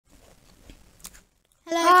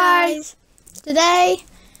guys, today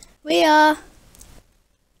we are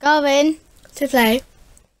going to play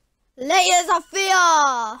Layers of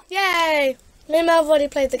Fear! Yay! Me and Mel have already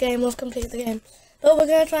played the game, we've completed the game. But we're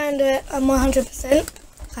going to try and do it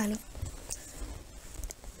 100%. Kind of.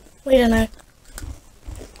 We don't know.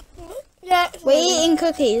 Yeah. We're eating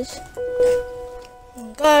cookies.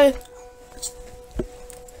 Go.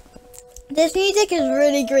 This music is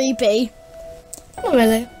really creepy. Not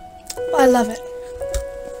really. But I love it.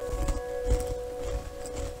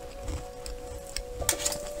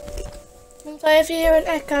 I'm sorry if you hear an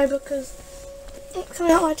echo because it's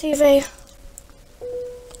coming out my TV.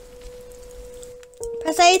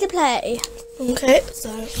 Press A to play. Okay, so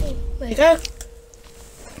there you go.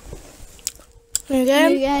 New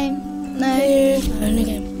game. New game. No. New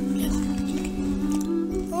game. Yes.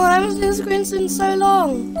 Oh, I haven't seen the screen since so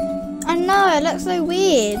long. I know, it looks so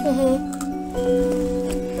weird.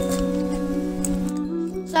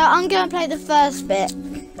 So I'm going to play the first bit.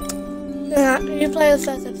 Yeah, you play the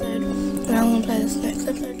first episode, and I'm going to play this next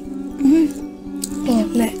episode. Or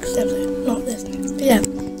next episode, not this next. But yeah.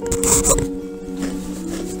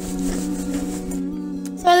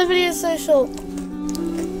 So the video is so short.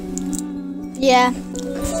 Yeah.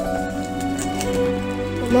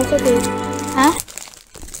 More cookies. Huh?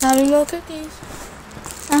 Having more cookies.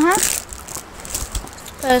 Uh-huh.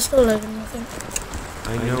 It's still loading, I think.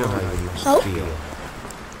 I know how you feel.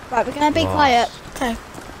 Right, we're going to be Lost. quiet. Okay.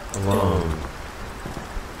 Alone.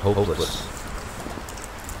 Hopeless.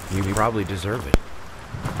 You probably deserve it.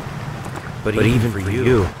 But even for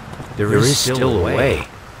you, there is still a way.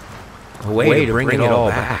 A way to bring it all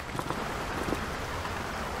back.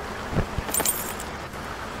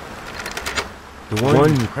 The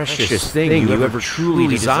one precious thing you ever truly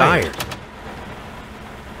desired.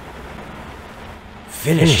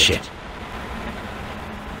 Finish it.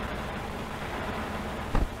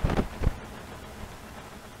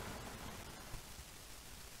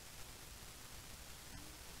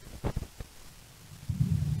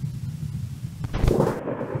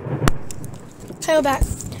 Okay, we're back.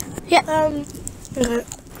 Yeah. Okay.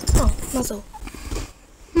 Oh, muzzle.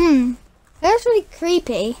 That's really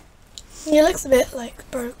creepy. It looks a bit like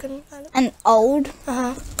broken, kind of. And old.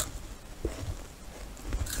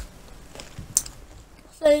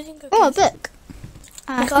 So you can go. Oh, a book.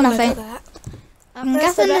 I can't look Nothing. at that. I'm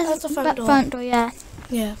That's guessing that's this the front door. front door, yeah.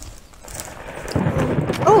 Yeah.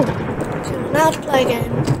 Oh. So now to play a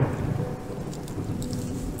game.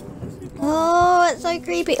 Oh, it's so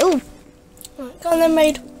creepy. Oh. Right, go on then,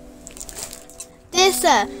 maid. This,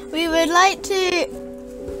 we would like to...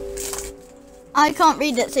 I can't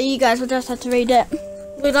read it, so you guys will just have to read it.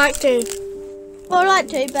 We'd like to. Well, I'd like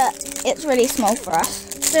to, but it's really small for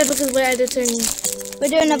us. Yeah, because we're editing. We're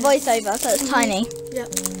doing a voiceover, so it's tiny. Yep.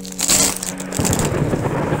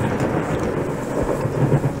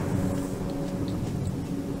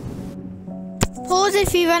 Pause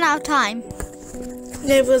if you run out of time.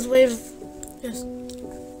 Yeah, because we've just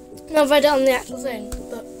not read it on the actual thing,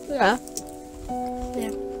 but Yeah.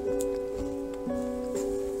 yeah.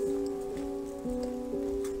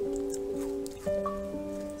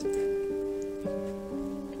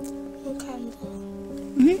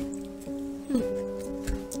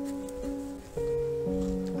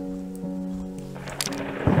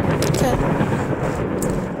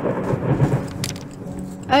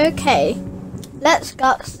 Okay. Let's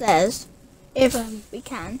go upstairs. If we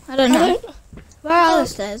can. I don't know. Where are the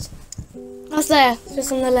stairs? That's there,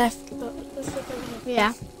 just on the left. But let's look over here.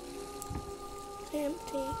 Yeah.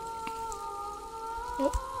 Empty.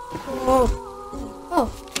 Oh.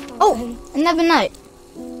 Oh, another note.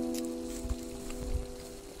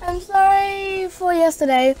 I'm sorry for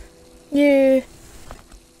yesterday. You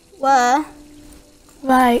Were.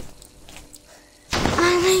 right.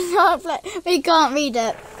 We can't read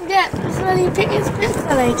it. Yeah, so it's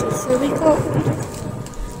pixelated, so we can't read it.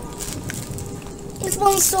 It's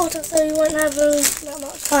one sorter, so you won't have that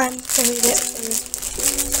much time to read it. So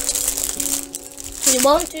if you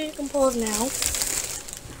want to, you can pause now.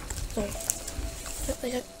 Sorry. There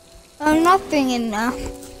you go. Oh, nothing in there.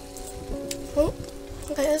 Oh,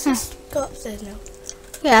 okay, let's just go upstairs now.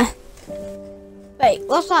 Yeah. Wait,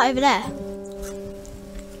 what's that over there?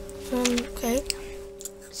 Okay.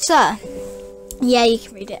 Sir. Yeah, you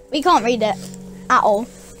can read it. We can't read it at all.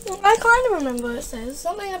 I kind of remember what it says.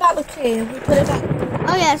 Something about the key. We put it back.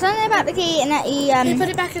 Oh yeah, something about the key and that he We put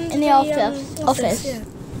it back into in the office. Yeah.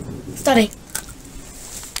 Study.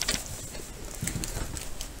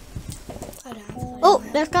 Oh,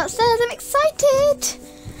 let's go upstairs. I'm excited.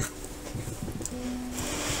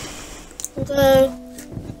 Although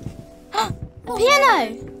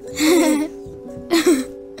Piano.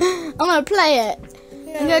 I'm gonna play it.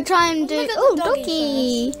 Yeah. I'm gonna try and do. Look at the Oh,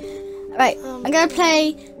 doggy doggy! Right, I'm gonna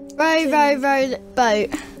play row the boat.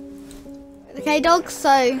 Okay, dogs.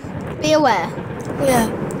 So be aware. Yeah.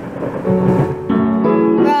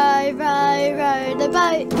 Row the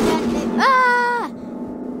boat. Ah!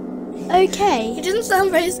 Okay. It didn't sound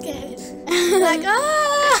very scared. Like,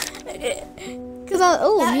 ah! Because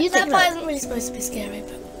music. That part isn't really supposed to be scary,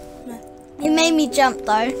 but no. It made me jump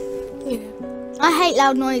though. Yeah. I hate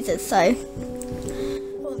loud noises, so. It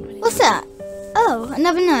wasn't really What's that? Oh,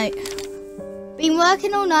 another note. Been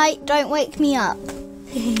working all night, don't wake me up.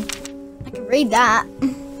 I can read that.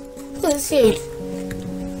 Well, it's huge.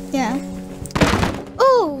 Yeah.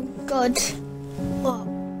 Oh, God. What?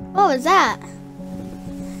 What was that?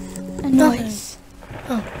 A noise.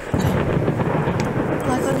 Oh, okay.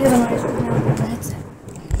 Well, I can't hear the noise because now I'm on the headset.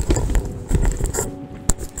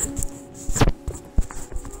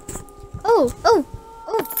 Oh,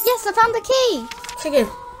 yes, I found the key. So good.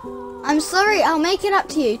 I'm sorry, I'll make it up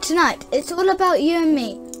to you tonight. It's all about you and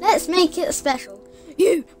me. Let's make it special.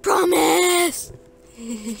 You promise.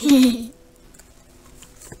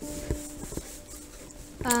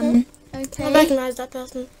 I Okay. recognise that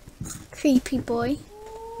person. Creepy boy.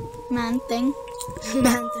 Man thing.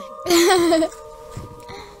 Man thing.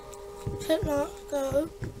 Should not go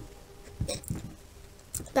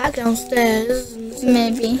back downstairs.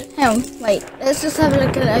 Maybe. Hang on, wait. Let's just have a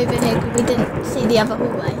look at it over here because we didn't see the other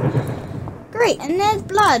hallway. Great, and there's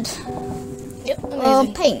blood. Yep, Or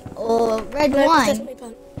amazing. paint. Or red No, it's wine. definitely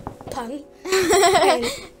pun.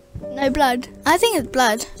 No blood. I think it's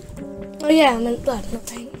blood. Oh yeah, I meant blood, not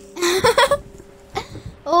paint.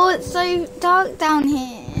 Oh, it's so dark down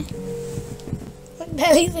here. I can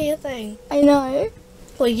barely see a thing. I know.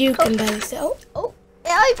 Well, you can barely see. Oh, Oh,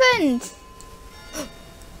 it opened.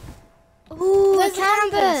 Oh, There's a the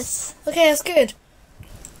canvas. okay, that's good.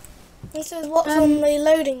 This is what's on the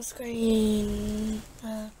loading screen.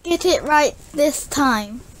 Get it right this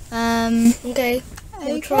time. Okay,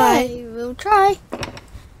 we'll try. We'll try.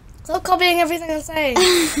 Stop copying everything I'm saying.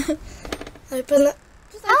 Open it.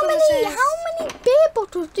 Just How open the many chest. beer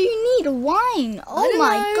bottles do you need of wine? Oh don't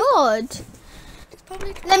my know. god. It's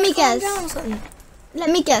probably Let me calm guess. down or something. Let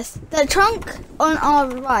me guess. The trunk on our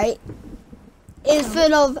right is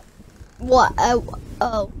full of what?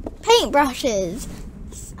 Paintbrushes.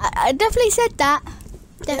 I definitely said that.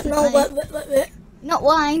 Definitely. No, wait. Not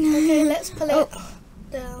wine. Okay, let's pull it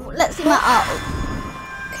down. Let's see my art.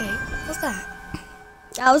 Okay, what's that?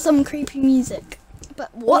 That was some creepy music.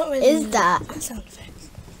 But what Not really is music. that? That sound effects.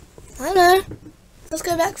 I know. Let's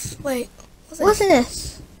go back. Wait. What's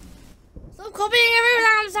this? Stop copying everything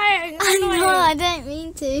I'm saying. It's I know, annoying. I don't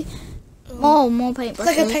mean to. More paintbrushes. It's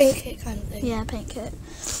like a paint kit kind of thing. Yeah, paint kit.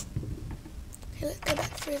 Okay, let's go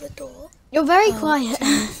back through the door. You're very Oh, quiet.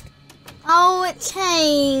 changed. Oh, it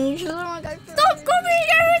changed. I don't wanna go through Stop it. copying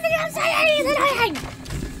everything I'm saying. It's annoying.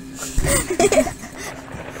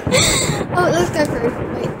 Oh, let's go through.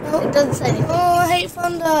 Wait, it doesn't say anything. Oh, I hate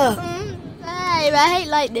thunder. Babe, I hate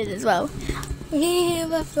lightning as well. Yeah,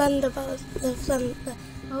 the thunder vlog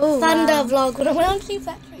when I went on Cheap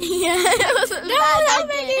Factory. Yeah, it wasn't No, that'll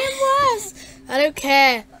make it worse. I don't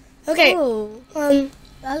care. Okay. Oh,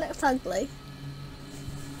 that looks ugly.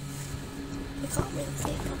 You can't really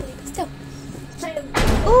see it properly, but still.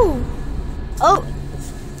 Oh,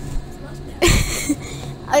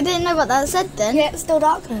 I didn't know what that said then. Yeah, it's still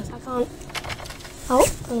darkness. I can't. Oh,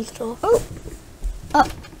 close the door. Oh,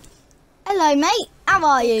 hello, mate. How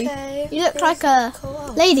are you? Okay. You look like a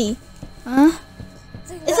Cool. lady. Huh?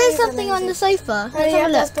 Is Is there something on the sofa? Oh, Let's yeah, have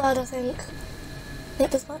a there's look. blood, I think. Yeah,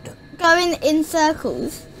 there's blood. Going in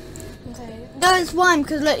circles. Okay. No, it's wine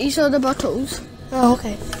because look, you saw the bottles. Oh,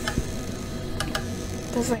 okay.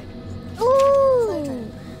 That's right. Ooh.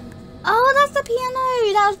 Oh, that's the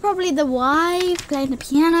piano. That was probably the wife playing the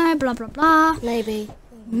piano, blah, blah, blah. Maybe.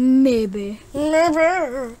 Maybe.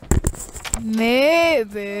 Never.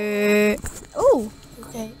 Maybe. Oh.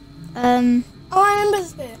 Okay. Oh, Oh, I remember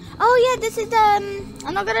this bit. yeah, this is, I'm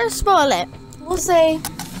not going to spoil it. We'll see.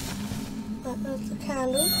 That's the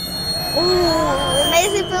candle. Ooh, it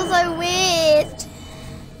makes it feel so weird.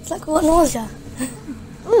 It's like what nausea.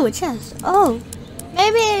 Ooh, a chest. Oh.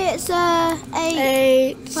 Maybe it's,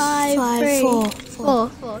 8, 5, 3, 4.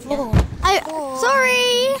 Yeah. Sorry. I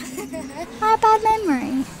have bad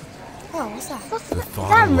memory. Oh, what's that? What's The that? thought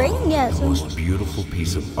That alone ring? Yeah, the it's most beautiful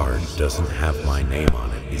piece of art doesn't have my name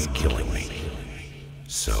on it is killing me.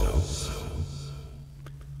 So,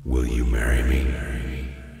 will you marry me?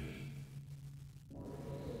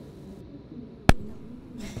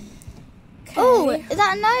 Oh, is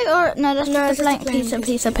that a note or no? That's No, just it's a just a blank plain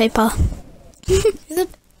piece of paper. Is it?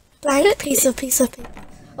 blank piece of paper.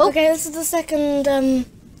 Oh. Okay, this is the second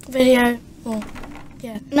video. Oh,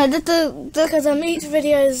 yeah. No, Because each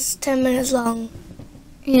video is 10 minutes long.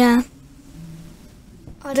 yeah.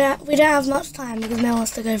 We don't have much time because Mel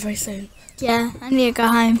wants to go very soon. Yeah, I need to go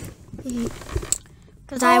home.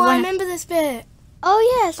 Because I I want. remember this bit.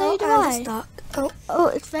 Oh yeah, so do and I. it's dark. Oh, Oh,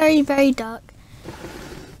 it's very, very dark.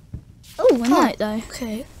 Oh, a night though.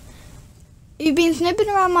 okay. You've been snooping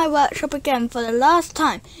around my workshop again for the last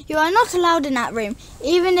time. You are not allowed in that room,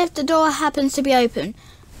 even if the door happens to be open.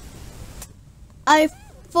 I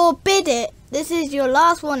forbid it. This is your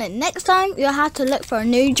last warning. Next time, you'll have to look for a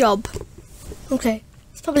new job. Okay.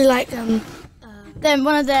 It's probably like Then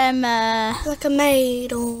one of them, like a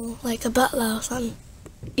maid or like a butler or something.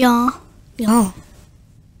 yeah. Yeah.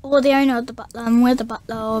 Or the owner of the butler, and we're the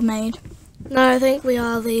butler or maid. No, I think we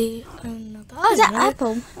are the owner. But I Is that don't know.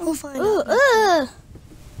 Apple? We'll find Ooh, out.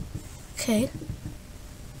 Okay.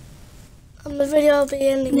 The video will be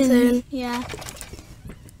ending soon. Yeah.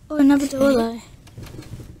 Oh, another door though.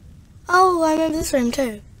 Oh, I remember this room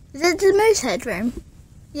too. Is it the moose head room?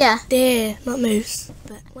 Yeah. Deer, not moose,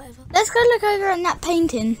 but whatever. Let's go look over at that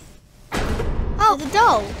painting. Oh, the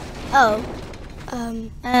doll. Oh.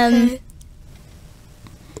 Okay.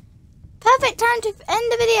 Perfect time to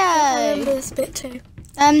end the I video. remember this bit too.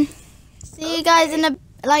 See you guys in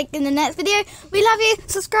the next video. We love you.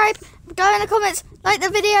 Subscribe. Go in the comments. Like the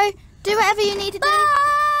video. Do whatever you need to do.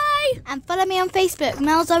 Bye. And follow me on Facebook,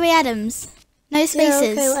 Mel Zoe Adams. No Yeah,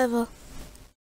 spaces. okay, whatever.